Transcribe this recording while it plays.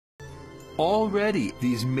already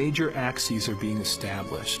these major axes are being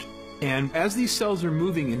established. And as these cells are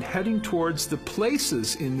moving and heading towards the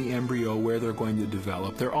places in the embryo where they're going to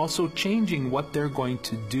develop, they're also changing what they're going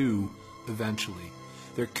to do eventually.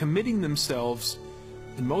 They're committing themselves,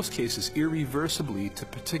 in most cases, irreversibly to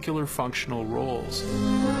particular functional roles.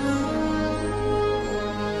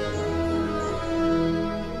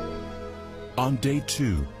 On day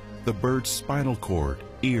 2, the bird's spinal cord,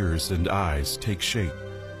 ears, and eyes take shape.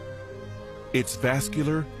 Its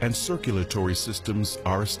vascular and circulatory systems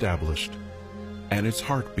are established, and its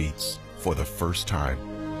heart beats for the first time.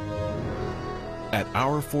 At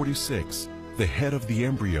hour 46, the head of the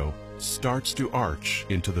embryo starts to arch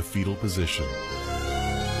into the fetal position.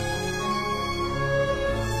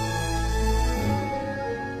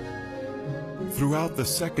 Throughout the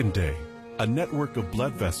second day, a network of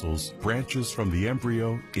blood vessels branches from the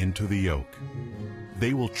embryo into the yolk.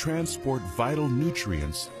 They will transport vital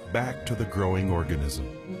nutrients back to the growing organism.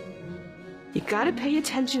 You gotta pay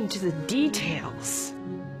attention to the details.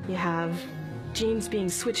 You have genes being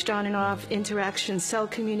switched on and off, interaction, cell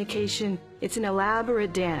communication. It's an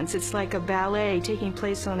elaborate dance. It's like a ballet taking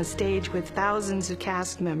place on a stage with thousands of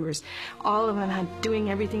cast members, all of them doing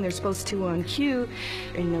everything they're supposed to on cue,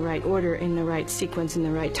 in the right order, in the right sequence, in the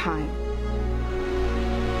right time.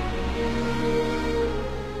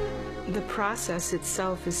 The process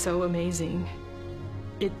itself is so amazing.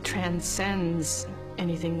 It transcends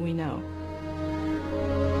anything we know.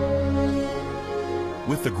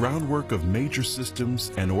 With the groundwork of major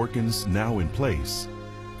systems and organs now in place,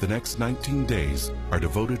 the next 19 days are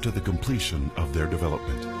devoted to the completion of their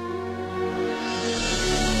development.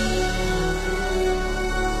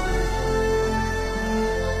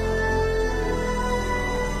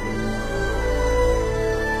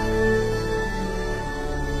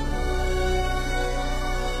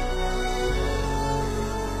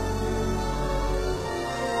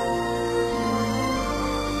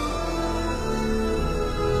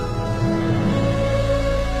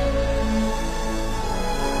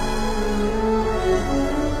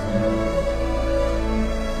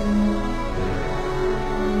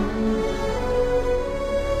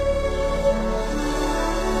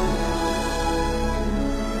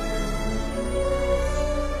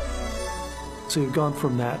 So you've gone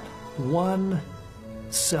from that one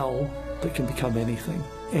cell that can become anything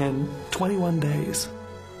in 21 days.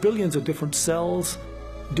 Billions of different cells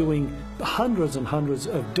doing hundreds and hundreds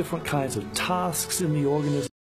of different kinds of tasks in the organism.